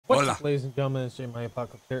What's Hola. up, ladies and gentlemen, it's JMoney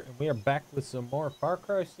Apocalypse here, and we are back with some more Far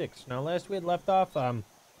Cry 6. Now, last we had left off,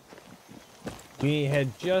 we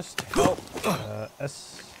had just helped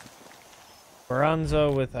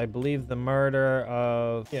Esperanza with, I believe, the murder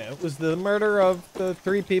of... Yeah, it was the murder of the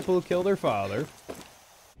 3 people who killed her father.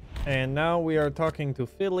 And now we are talking to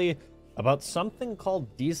Philly about something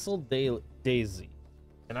called Diesel Daisy.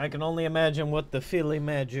 And I can only imagine what the Philly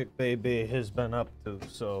Magic Baby has been up to,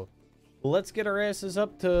 so... Let's get our asses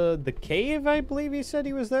up to the cave, I believe he said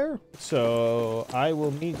he was there. So, I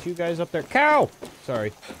will meet you guys up there. Cow!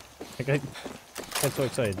 Sorry. I got so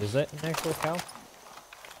excited. Is that an actual cow?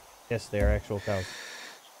 Yes, they are actual cows.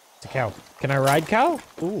 It's a cow. Can I ride cow?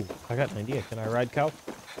 Ooh, I got an idea. Can I ride cow?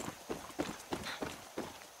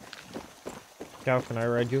 Cow, can I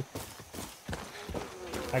ride you?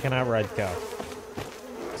 I cannot ride cow.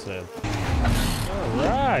 So,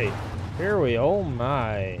 alright. Here we go. Oh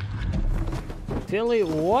my. Philly,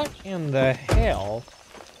 what in the hell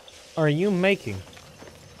are you making?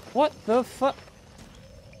 What the fuck?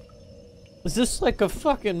 Is this like a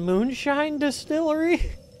fucking moonshine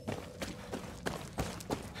distillery?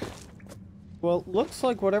 Well, looks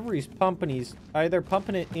like whatever he's pumping, he's either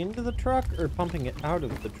pumping it into the truck or pumping it out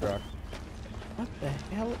of the truck. What the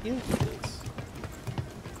hell is this?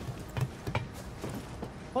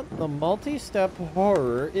 What the multi-step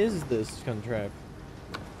horror is this contraption?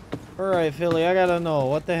 Alright, Philly, I gotta know,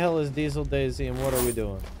 what the hell is Diesel Daisy and what are we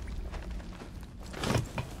doing?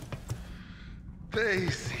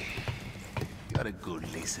 Daisy. You're a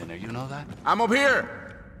good listener, you know that? I'm up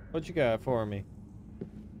here! What you got for me?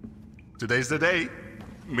 Today's the day.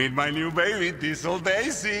 Meet my new baby, Diesel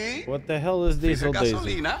Daisy. What the hell is Diesel Daisy?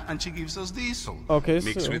 Gasolina, and she gives us diesel. Okay,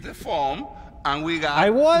 mixed so... with the foam, and we got I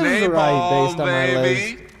was napalm, right based on my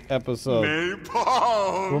baby. last episode.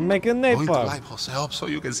 Napalm. We're making napalm. Going to light Jose up so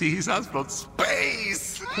you can see his hands from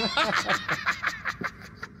space.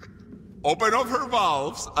 Open up her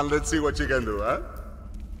valves and let's see what you can do, huh?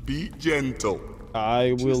 Be gentle.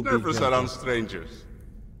 I will She's be nervous gentle. around strangers.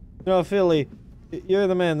 No, Philly, you're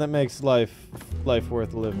the man that makes life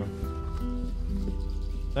worth living.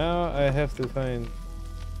 Now I have to find...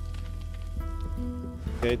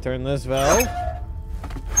 Okay, turn this valve.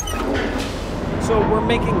 So we're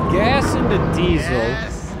making gas into diesel.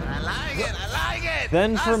 Yes, I like it, I like it.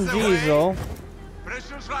 Then That's from the diesel... way.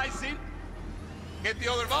 Pressure's rising. Get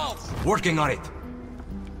the other valves. Working on it.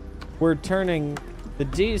 We're turning the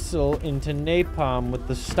diesel into napalm with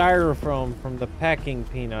the styrofoam from the packing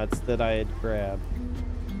peanuts that I had grabbed.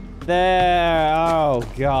 There, oh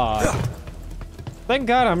god. Thank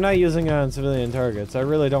god I'm not using it on civilian targets. I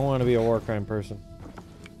really don't want to be a war crime person.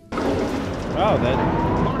 Oh,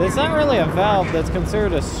 that's not really a valve, that's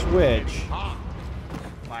considered a switch.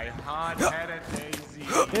 My hot-headed Daisy.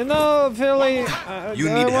 You know, Philly, I You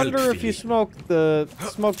need wonder help, if you Philly. smoke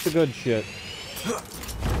the good shit.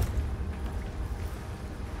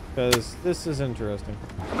 Because this is interesting.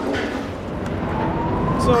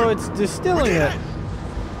 So it's distilling it.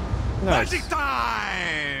 Nice. Magic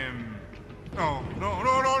time! No, no,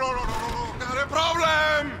 no, no, no, no, no, no, got a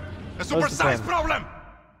problem! A super-sized problem!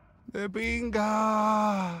 The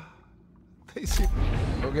binga! Daisy.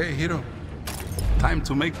 Okay, hero. Time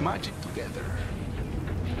to make magic together.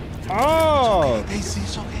 Oh! Daisy,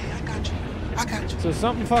 it's okay, I got you. I got you. So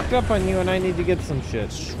something fucked up on you and I need to get some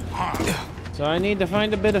shit. So I need to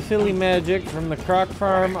find a bit of Philly magic from the croc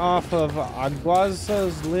farm off of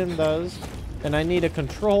Aguasas Lindas. And I need a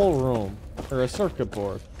control room. Or a circuit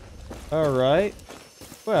board. Alright.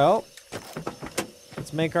 Well.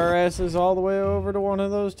 Let's make our asses all the way over to one of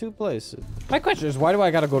those 2 places. My question is, why do I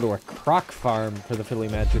gotta go to a croc farm for the Philly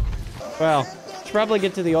magic? Well, should probably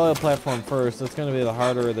get to the oil platform first. That's gonna be the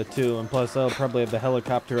harder of the 2. And plus, I'll probably have the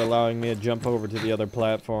helicopter allowing me to jump over to the other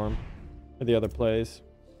platform. Or the other place.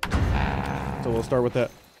 So we'll start with that.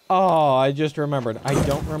 Oh, I just remembered. I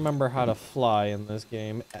don't remember how to fly in this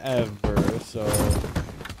game ever, so...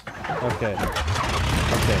 Okay.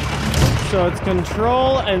 Okay. So it's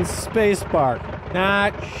control and spacebar,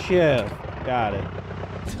 not shift. Got it.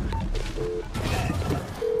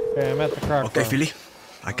 Okay, I'm at the croc Okay, farm. Philly.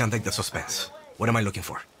 I can't take the suspense. What am I looking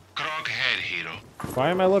for? Croc head, hero. Why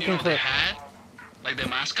am I You looking know for... the hat? Like the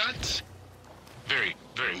mascots? Very,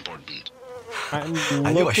 very important. I'm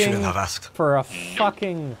I knew I shouldn't looking have asked. for a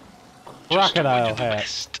fucking Just to crocodile do the hat.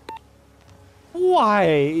 best.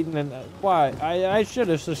 Why? Why? I should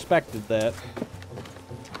have suspected that.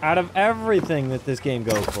 Out of everything that this game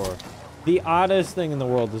goes for, the oddest thing in the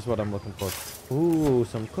world is what I'm looking for. Ooh,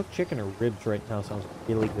 some cooked chicken or ribs right now sounds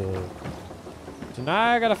really good. So now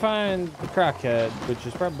I gotta find the crockhead, which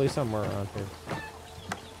is probably somewhere around here.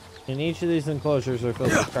 And each of these enclosures are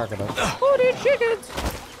filled with crocodiles. Oh, they're chickens!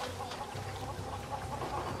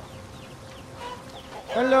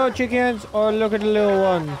 Hello, chickens! Oh, look at the little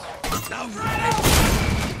ones.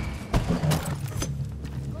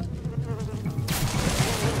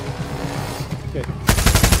 Okay.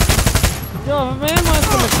 Yo, if a man wants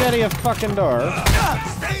to machete a fucking door.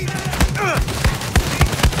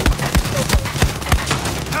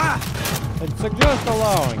 I'd suggest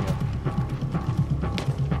allowing it.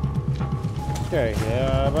 Okay,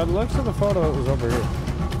 yeah, by the looks of the photo, it was over here.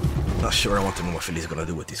 Not sure I want to know what Philly's gonna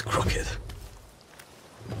do with this crookhead.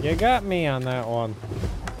 You got me on that one.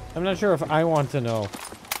 I'm not sure if I want to know.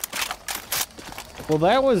 Well,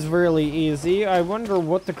 that was really easy. I wonder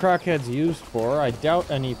what the crockhead's used for. I doubt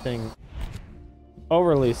anything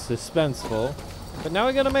overly suspenseful. But now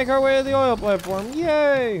we gotta make our way to the oil platform.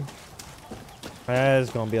 Yay! That's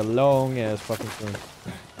gonna be a long ass fucking swim.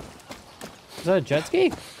 Is that a jet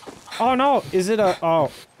ski? Oh no! Is it a... Oh.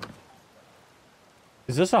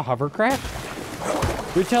 Is this a hovercraft?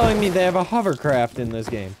 You're telling me they have a hovercraft in this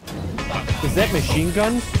game. Is that machine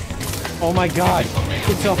guns? Oh my god.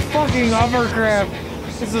 It's a fucking hovercraft!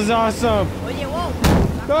 This is awesome!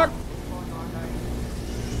 Look!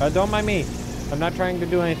 Don't mind me. I'm not trying to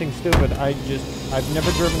do anything stupid. I've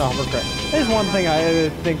never driven a hovercraft. There's one thing I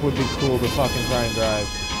think would be cool to fucking try and drive.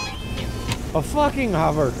 A fucking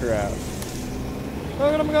hovercraft.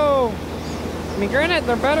 Look at them go! I mean, granted,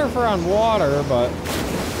 they're better for on water, but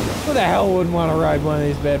who the hell wouldn't want to ride one of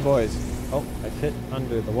these bad boys? Oh, I fit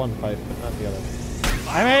under the one pipe, but not the other.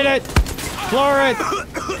 I made it! Floor it!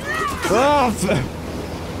 We're off!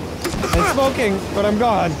 I'm smoking, but I'm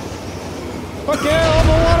gone. Fuck yeah, on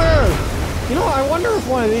the water! You know, I wonder if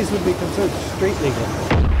one of these would be considered street legal.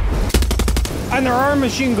 And there are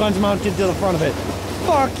machine guns mounted to the front of it.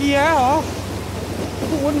 Fuck yeah!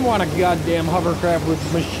 Who wouldn't want a goddamn hovercraft with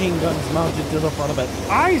machine guns mounted to the front of it?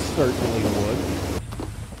 I certainly would.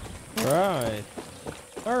 Right.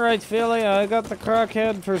 Alright, Philly, I got the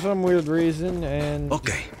crockhead for some weird reason, and...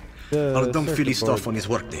 Okay. I'll dump Philly's stuff on his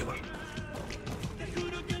work table.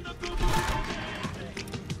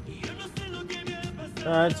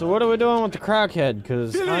 Alright, so what are we doing with the crockhead?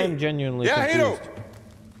 Because I'm genuinely confused.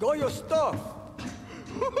 Got your stuff.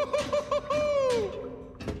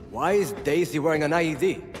 Why is Daisy wearing an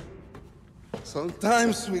IED?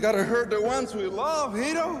 Sometimes we gotta hurt the ones we love,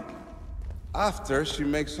 Hiro. After she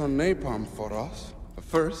makes some napalm for us. But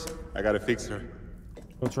first, I gotta fix her.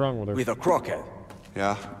 What's wrong with her? With a crockhead?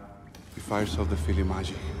 Yeah. He fires off the Philly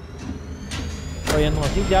magic. Oh yeah, no,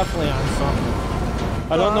 he definitely on something.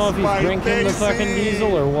 I don't know if he's drinking the fucking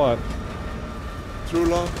diesel or what. True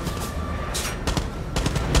love.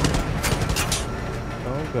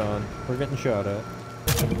 Oh god, we're getting shot at.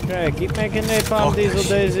 Okay, keep making napalm, Diesel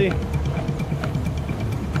Daisy.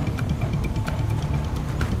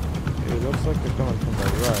 It looks like they're coming from the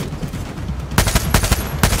right.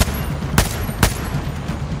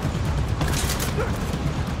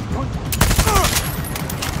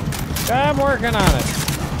 I'm working on it.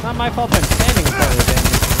 Not my fault I'm standing in front of the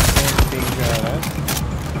damn being shot at.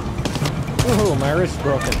 Ooh, my wrist's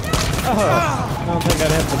broken. Oh, I don't think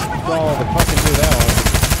I'd have the gall to fucking do that one.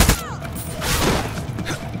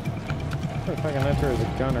 If I can enter as a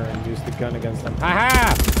gunner and use the gun against them.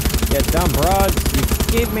 Ha-ha! You dumb broad. You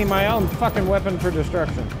gave me my own fucking weapon for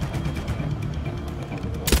destruction.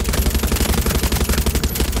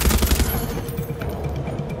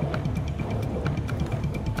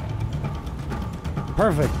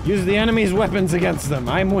 Perfect. Use the enemy's weapons against them.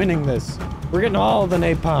 I'm winning this. We're getting all the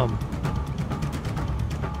napalm.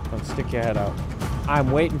 Don't stick your head out.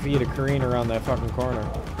 I'm waiting for you to careen around that fucking corner.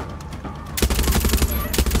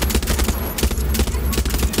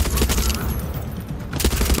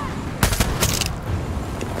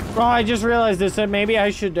 Oh, I just realized this, and maybe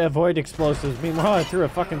I should avoid explosives. Meanwhile, I threw a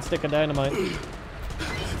fucking stick of dynamite.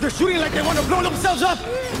 They're shooting like they want to blow themselves up!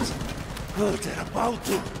 Oh, they're about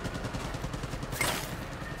to.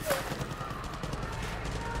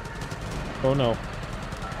 Oh no.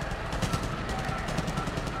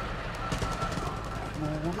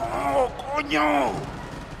 Oh, coño!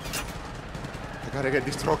 I gotta get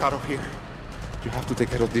this truck out of here. You have to take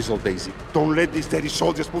care of this old Daisy. Don't let these dirty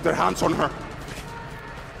soldiers put their hands on her.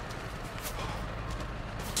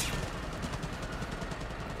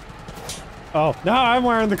 Oh, no, I'm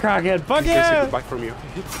wearing the crockhead. Fuck yeah! Back from you.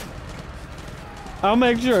 I'll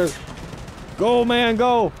make sure. Go, man,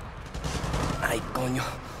 go. Ay, coño.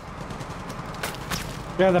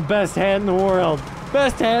 You're the best hat in the world.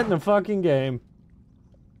 Best hat in the fucking game.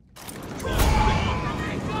 Yeah,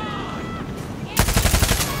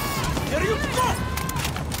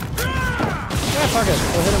 fuck it.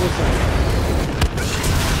 We'll hit it with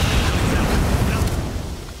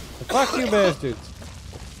Fuck you bastards.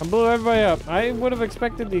 I blew everybody up. I would have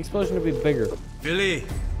expected the explosion to be bigger. Billy,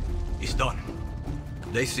 it's done.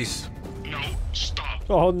 Daisy's. No, stop.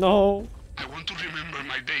 Oh no. I want to remember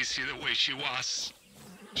my Daisy the way she was.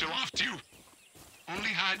 She loved you. Only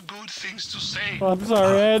had good things to say. I'm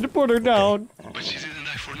sorry, I had to put her down. But she didn't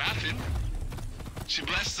die for nothing. She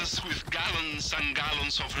blessed us with gallons and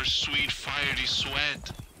gallons of her sweet, fiery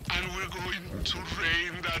sweat. And we're going to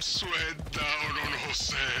rain that sweat down on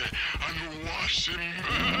Jose and wash him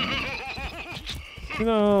melt.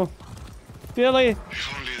 No. Billy.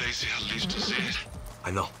 If only Daisy had lived to see it.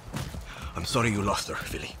 I know. I'm sorry you lost her,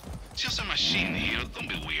 Billy. Just a machine here, don't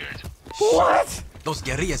be weird. What? Those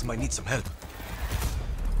guerrillas might need some help.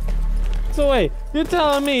 So wait, you're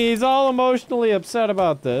telling me he's all emotionally upset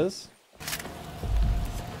about this.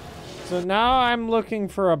 So now I'm looking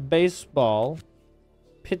for a baseball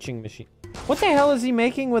pitching machine. What the hell is he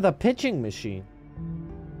making with a pitching machine?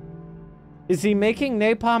 Is he making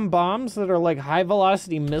napalm bombs that are like high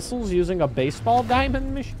velocity missiles using a baseball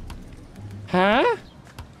diamond machine? Huh?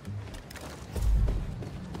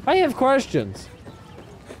 I have questions.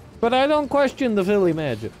 But I don't question the Philly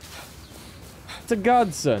magic. It's a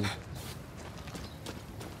godsend.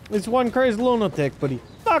 It's one crazy lunatic, but he's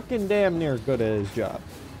fucking damn near good at his job.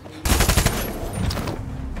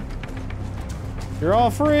 You're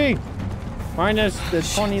all free! Minus the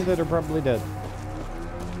 20 that are probably dead.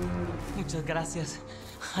 Muchas gracias.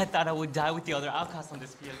 I thought I would die with the other outcasts on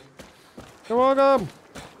this field. You're welcome!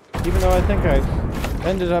 Even though I think I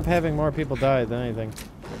ended up having more people die than anything.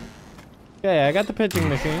 Okay, I got the pitching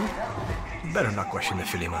machine. Better not question the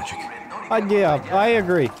Philly magic. Yeah, I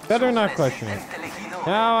agree. Better not question it.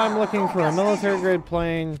 Now I'm looking for a military-grade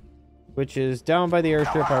plane, which is down by the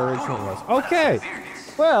airstrip I originally was. Okay!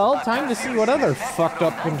 Well, time to see what other fucked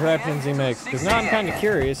up contraptions he makes, because now I'm kind of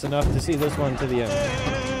curious enough to see this one to the end.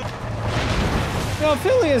 You know,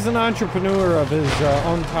 Philly is an entrepreneur of his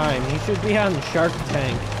own time. He should be on Shark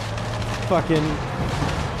Tank. Fucking...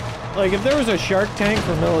 Like, if there was a Shark Tank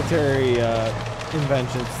for military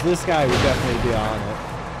inventions, this guy would definitely be on it.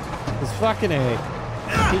 It's fucking A.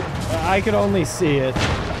 I could only see it.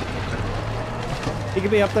 He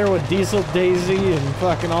could be up there with Diesel Daisy and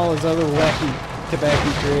fucking all his other wacky tobacco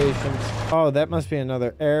creations. Oh, that must be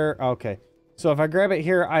another air. Okay. So if I grab it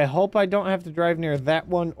here, I hope I don't have to drive near that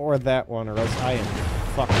one, or else I am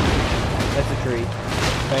fucked. That's a tree.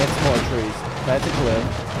 That's more trees. That's a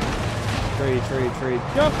cliff. Tree.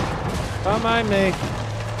 Jump! Don't mind me.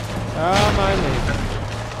 Don't mind me.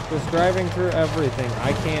 Just driving through everything.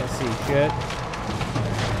 I can't see shit.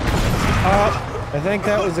 I think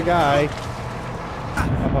that was a guy.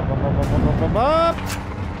 Up.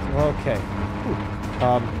 Okay.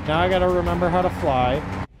 Now I gotta remember how to fly,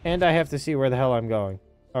 and I have to see where the hell I'm going.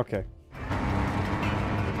 Okay.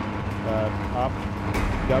 Up.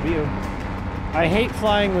 W. I hate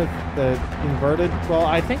flying with the inverted. Well,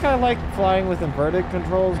 I think I like flying with inverted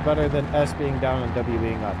controls better than S being down and W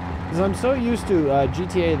being up. Because I'm so used to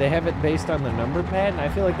GTA, they have it based on the number pad, and I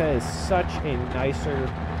feel like that is such a nicer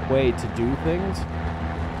way to do things.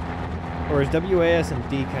 Whereas W, A, S, and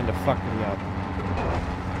D kind of fuck me up.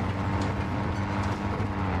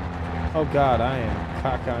 Oh god, I am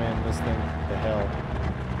cock-eyeing this thing to hell.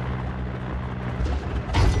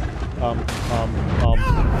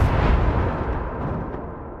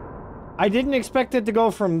 I didn't expect it to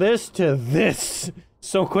go from this to this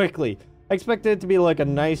so quickly. I expected it to be like a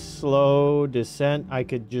nice slow descent. I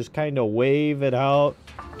could just kind of wave it out.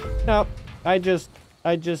 Nope. I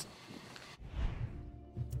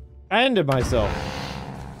ended myself.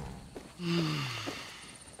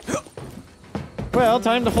 Well,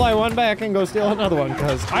 time to fly one back and go steal another one,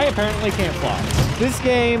 because I apparently can't fly. This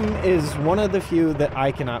game is one of the few that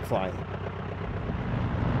I cannot fly.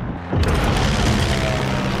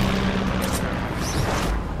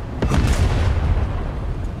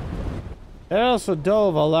 It also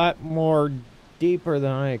dove a lot more deeper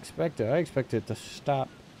than I expected. I expected it to stop.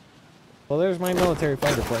 Well, there's my military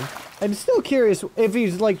fighter plane. I'm still curious if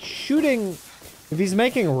he's like shooting, if he's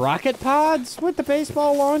making rocket pods with the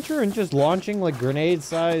baseball launcher and just launching like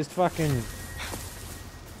grenade-sized fucking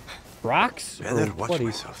rocks. Better watch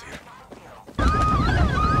myself here.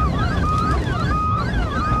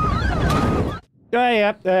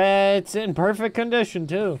 Yep, it's in perfect condition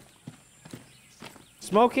too.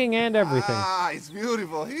 Smoking and everything. Ah, it's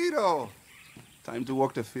beautiful, Hiro. Time to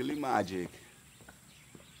work the Philly magic.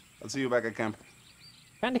 I'll see you back at camp.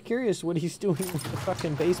 Kind of curious what he's doing with the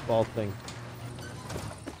fucking baseball thing.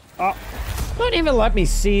 Oh, don't even let me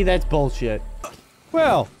see. That's bullshit.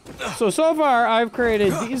 Well, so far I've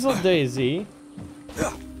created Diesel Daisy,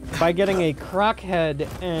 by getting a crock head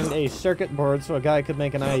and a circuit board so a guy could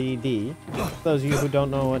make an IED. Those of you who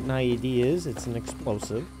don't know what an IED is, it's an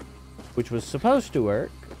explosive, which was supposed to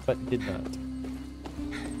work, but did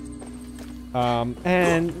not.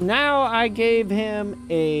 And now I gave him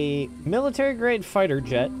a military-grade fighter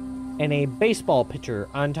jet and a baseball pitcher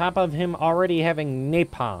on top of him already having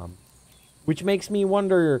napalm, which makes me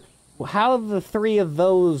wonder how the three of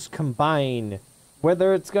those combine,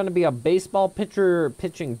 whether it's going to be a baseball pitcher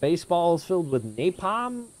pitching baseballs filled with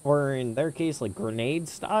napalm, or in their case, like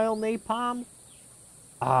grenade-style napalm.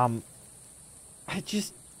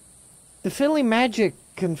 The Philly magic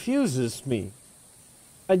confuses me.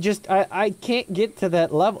 I can't get to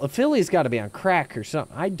that level. Philly's got to be on crack or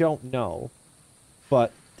something. I don't know.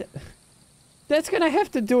 But that's going to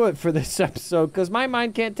have to do it for this episode, because my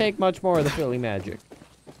mind can't take much more of the Philly magic.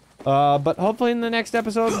 But hopefully in the next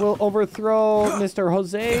episode, we'll overthrow Mr.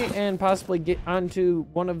 Jose and possibly get onto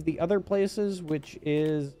one of the other places, which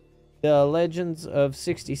is the Legends of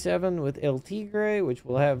 67 with El Tigre, which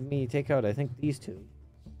will have me take out, I think, these two.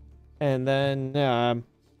 And then,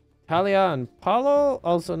 Talia and Paulo,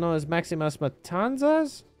 also known as Maximus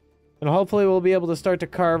Matanzas. And hopefully we'll be able to start to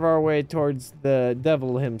carve our way towards the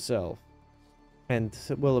devil himself. And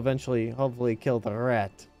we'll eventually, hopefully, kill the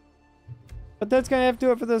rat. But that's going to have to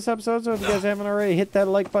do it for this episode. So if you guys haven't already, hit that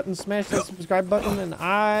like button, smash that subscribe button. And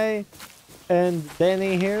I and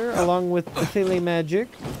Danny here, along with the Philly Magic,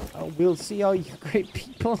 we'll see all you great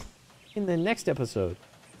people in the next episode.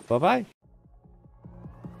 Bye-bye.